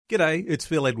G'day, it's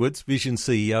Phil Edwards, Vision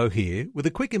CEO here, with a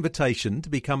quick invitation to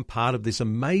become part of this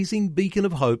amazing beacon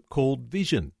of hope called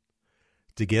Vision.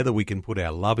 Together we can put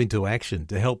our love into action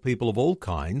to help people of all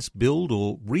kinds build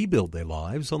or rebuild their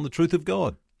lives on the truth of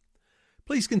God.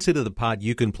 Please consider the part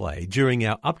you can play during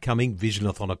our upcoming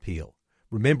Visionathon appeal,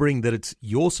 remembering that it's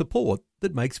your support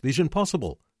that makes Vision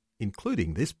possible,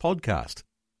 including this podcast.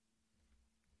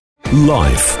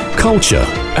 Life, culture,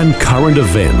 and current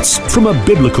events from a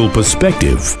biblical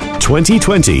perspective.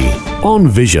 2020 on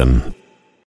Vision.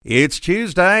 It's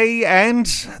Tuesday, and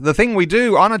the thing we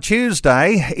do on a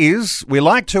Tuesday is we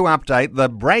like to update the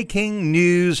breaking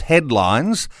news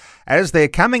headlines as they're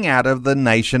coming out of the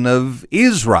nation of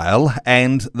Israel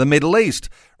and the Middle East.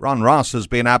 Ron Ross has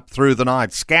been up through the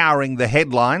night scouring the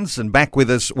headlines and back with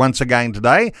us once again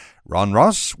today. Ron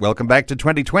Ross, welcome back to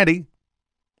 2020.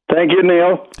 Thank you,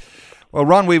 Neil. Well,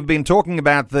 Ron, we've been talking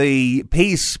about the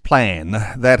peace plan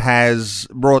that has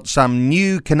brought some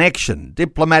new connection,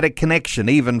 diplomatic connection,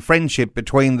 even friendship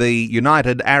between the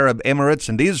United Arab Emirates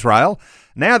and Israel.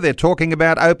 Now they're talking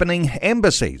about opening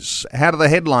embassies. How do the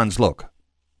headlines look?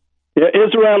 Yeah,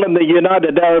 Israel and the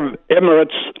United Arab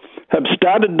Emirates have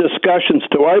started discussions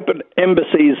to open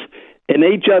embassies in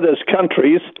each other's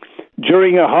countries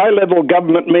during a high-level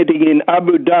government meeting in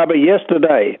Abu Dhabi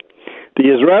yesterday. The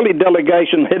Israeli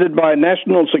delegation, headed by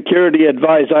National Security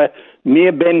Advisor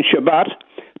Meir Ben-Shabbat,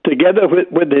 together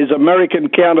with his American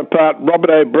counterpart Robert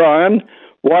O'Brien,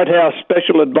 White House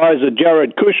Special Advisor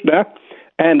Jared Kushner,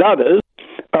 and others,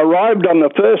 arrived on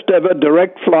the first ever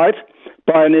direct flight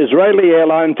by an Israeli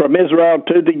airline from Israel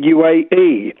to the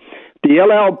UAE. The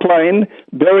El Al plane,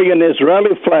 bearing an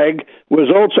Israeli flag,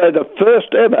 was also the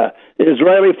first ever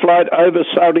Israeli flight over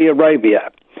Saudi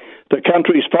Arabia. The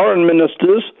country's foreign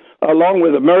ministers, along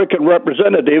with American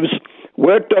representatives,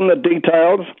 worked on the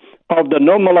details of the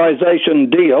normalization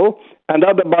deal and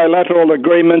other bilateral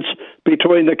agreements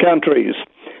between the countries.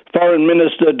 Foreign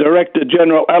Minister Director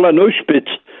General Alan Ushpitz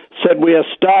said, "We are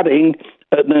starting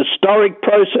an historic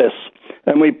process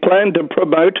and we plan to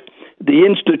promote the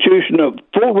institution of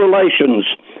full relations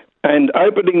and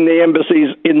opening the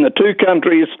embassies in the two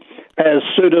countries as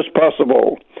soon as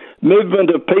possible. Movement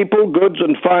of people, goods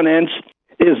and finance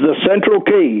is the central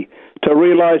key to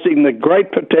realizing the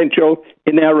great potential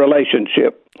in our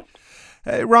relationship."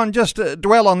 Ron, just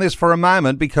dwell on this for a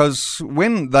moment, because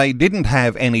when they didn't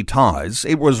have any ties,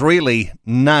 it was really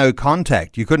no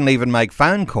contact. You couldn't even make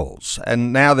phone calls.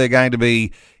 And now they're going to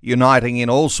be uniting in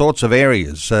all sorts of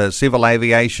areas, civil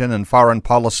aviation and foreign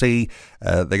policy.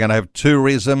 They're going to have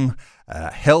tourism,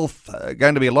 health,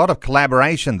 going to be a lot of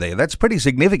collaboration there. That's pretty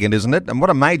significant, isn't it? And what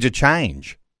a major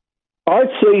change. I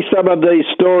see some of these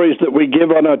stories that we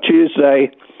give on a Tuesday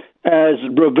as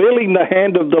revealing the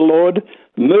hand of the Lord,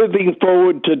 moving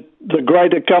forward to the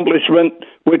great accomplishment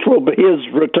which will be his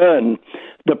return.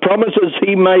 The promises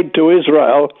he made to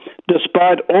Israel,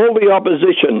 despite all the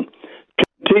opposition,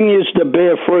 continues to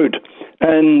bear fruit.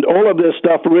 And all of this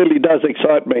stuff really does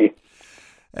excite me.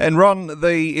 And Ron,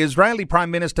 the Israeli Prime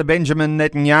Minister Benjamin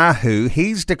Netanyahu,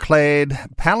 he's declared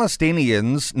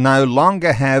Palestinians no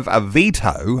longer have a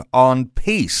veto on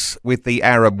peace with the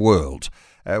Arab world.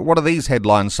 What are these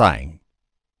headlines saying?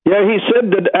 Yeah, he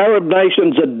said that Arab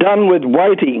nations are done with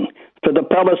waiting for the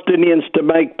Palestinians to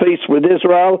make peace with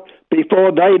Israel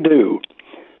before they do.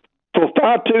 For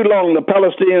far too long, the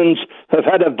Palestinians have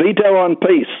had a veto on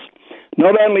peace,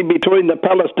 not only between the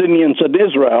Palestinians and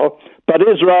Israel, but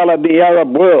Israel and the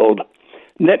Arab world.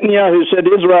 Netanyahu said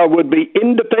Israel would be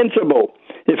indefensible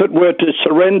if it were to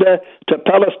surrender to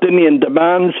Palestinian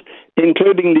demands,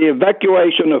 including the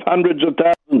evacuation of hundreds of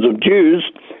thousands of Jews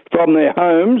from their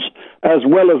homes, as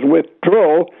well as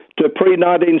withdrawal to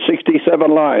pre-1967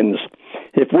 lines.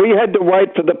 If we had to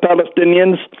wait for the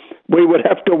Palestinians, we would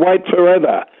have to wait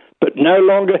forever. But no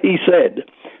longer, he said.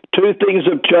 Two things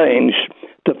have changed.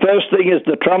 The first thing is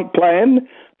the Trump plan,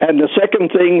 and the second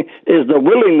thing is the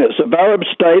willingness of Arab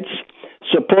states,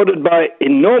 supported by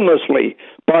enormously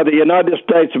by the United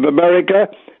States of America,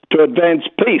 to advance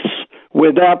peace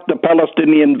without the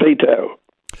Palestinian veto.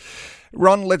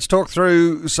 Ron, let's talk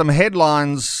through some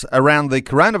headlines around the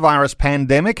coronavirus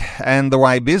pandemic and the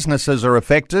way businesses are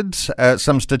affected.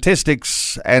 Some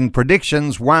statistics and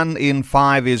predictions. 1 in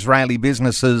 5 Israeli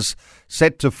businesses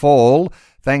set to fall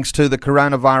thanks to the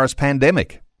coronavirus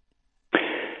pandemic.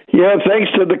 Yeah,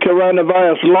 thanks to the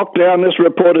coronavirus lockdown, this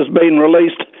report has been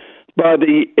released by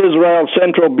the Israel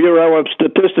Central Bureau of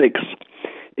Statistics.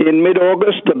 In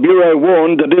mid-August, the Bureau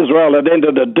warned that Israel had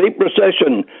entered a deep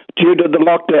recession due to the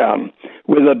lockdown,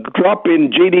 with a drop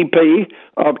in GDP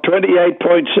of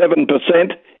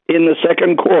 28.7% in the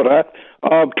second quarter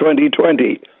of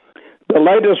 2020. The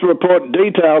latest report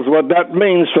details what that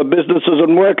means for businesses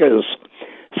and workers.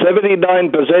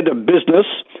 79% of business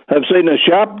have seen a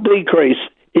sharp decrease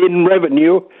in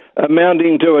revenue,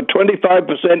 amounting to a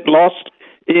 25% loss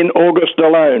in August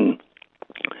alone.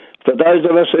 For those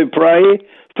of us who pray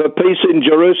for peace in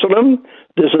Jerusalem,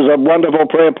 this is a wonderful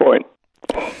prayer point.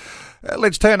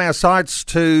 Let's turn our sights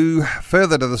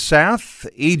further to the south.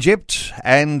 Egypt,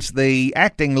 and the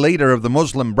acting leader of the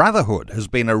Muslim Brotherhood has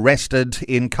been arrested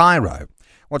in Cairo.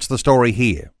 What's the story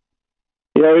here?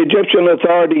 Egyptian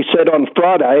authorities said on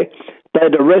Friday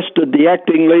they'd arrested the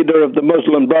acting leader of the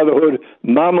Muslim Brotherhood,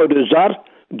 Mahmoud Azzat,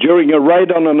 during a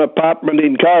raid on an apartment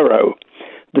in Cairo.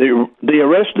 The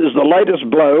arrest is the latest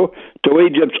blow to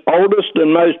Egypt's oldest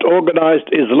and most organised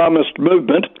Islamist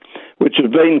movement, which has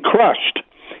been crushed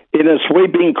in a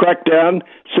sweeping crackdown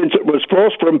since it was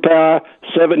forced from power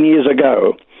 7 years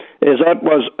ago. Azzat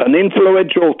was an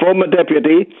influential former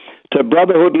deputy to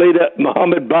Brotherhood leader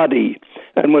Mohammed Badi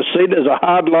and was seen as a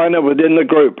hardliner within the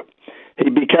group. He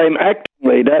became acting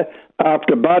leader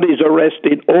after Badi's arrest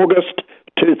in August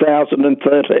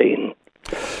 2013.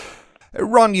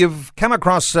 Ron, you've come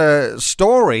across a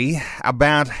story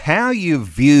about how you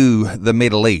view the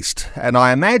Middle East, and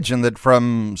I imagine that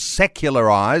from secular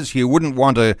eyes you wouldn't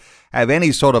want to have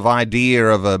any sort of idea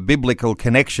of a biblical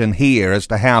connection here as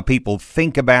to how people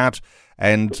think about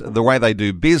and the way they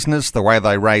do business, the way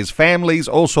they raise families,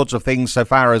 all sorts of things so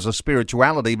far as a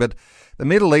spirituality. But the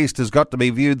Middle East has got to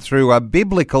be viewed through a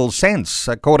biblical sense,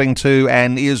 according to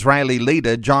an Israeli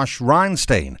leader, Josh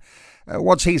Reinstein.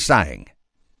 What's he saying?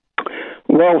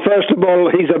 Well, first of all,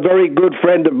 he's a very good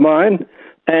friend of mine,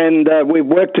 and we've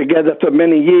worked together for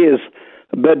many years.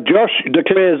 But Josh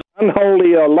declares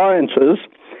unholy alliances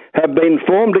have been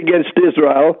formed against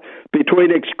Israel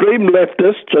between extreme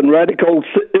leftists and radical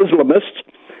Islamists,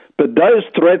 but those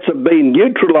threats have been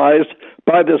neutralized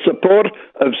by the support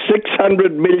of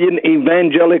 600 million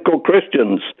evangelical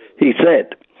Christians, he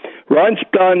said.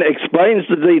 Reinstein explains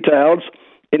the details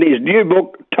in his new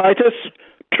book, Titus,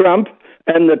 Trump,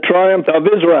 and the Triumph of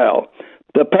Israel,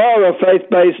 the Power of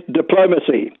Faith-Based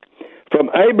Diplomacy. From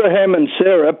Abraham and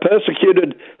Sarah,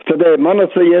 persecuted for their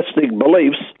monotheistic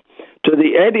beliefs, to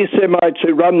the anti-Semites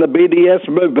who run the BDS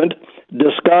movement,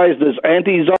 disguised as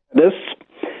anti-Zionists,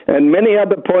 and many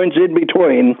other points in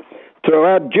between,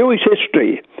 throughout Jewish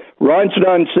history,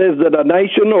 Reinstein says that a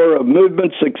nation or a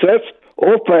movement's success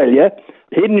or failure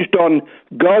hinged on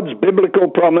God's biblical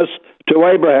promise to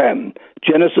Abraham.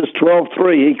 Genesis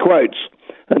 12:3, he quotes,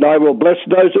 "And I will bless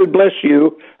those who bless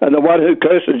you, and the one who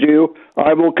curses you,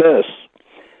 I will curse."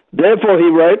 Therefore, he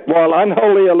wrote, while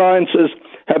unholy alliances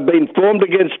have been formed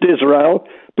against Israel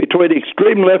between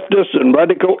extreme leftists and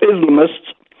radical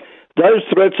Islamists, those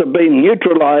threats have been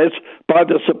neutralized by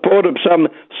the support of some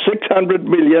 600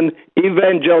 million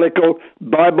evangelical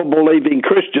Bible-believing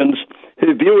Christians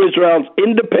who view Israel's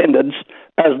independence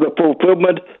as the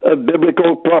fulfillment of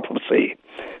biblical prophecy.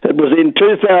 It was in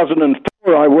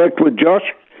 2004 I worked with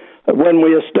Josh when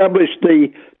we established the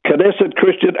Knesset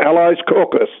Christian Allies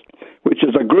Caucus, which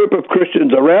is a group of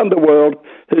Christians around the world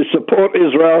who support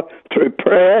Israel through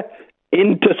prayer,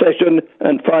 intercession,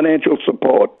 and financial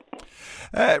support.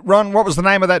 Ron, what was the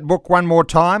name of that book one more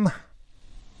time?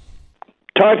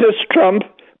 Titus, Trump,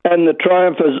 and the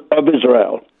Triumph of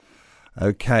Israel.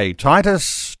 Okay,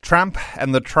 Titus, Trump,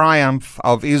 and the Triumph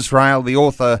of Israel. The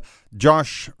author,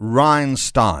 Josh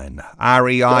Reinstein,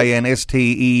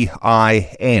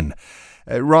 Reinstein.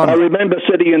 Ron, I remember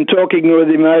sitting and talking with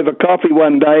him over coffee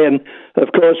one day, and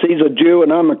of course he's a Jew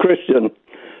and I'm a Christian.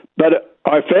 But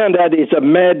I found out he's a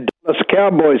mad Dallas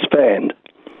Cowboys fan.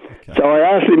 Okay. So I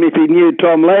asked him if he knew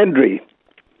Tom Landry.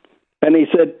 And he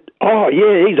said, "Oh,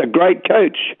 yeah, he's a great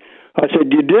coach." I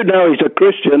said, "You do know he's a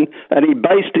Christian, and he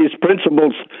based his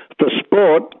principles for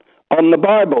sport on the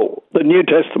Bible, the New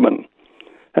Testament."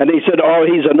 And he said, "Oh,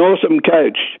 he's an awesome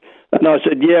coach." And I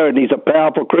said, "Yeah, and he's a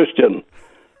powerful Christian."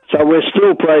 So we're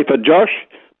still praying for Josh,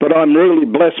 but I'm really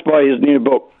blessed by his new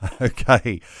book.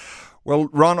 Okay. Well,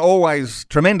 Ron, always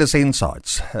tremendous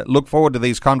insights. Look forward to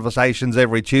these conversations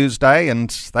every Tuesday, and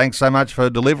thanks so much for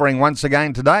delivering once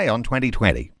again today on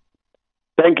 2020.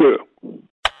 Thank you.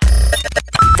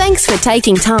 Thanks for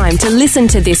taking time to listen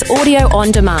to this audio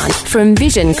on demand from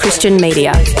Vision Christian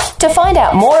Media. To find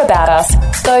out more about us,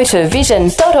 go to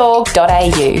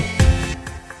vision.org.au.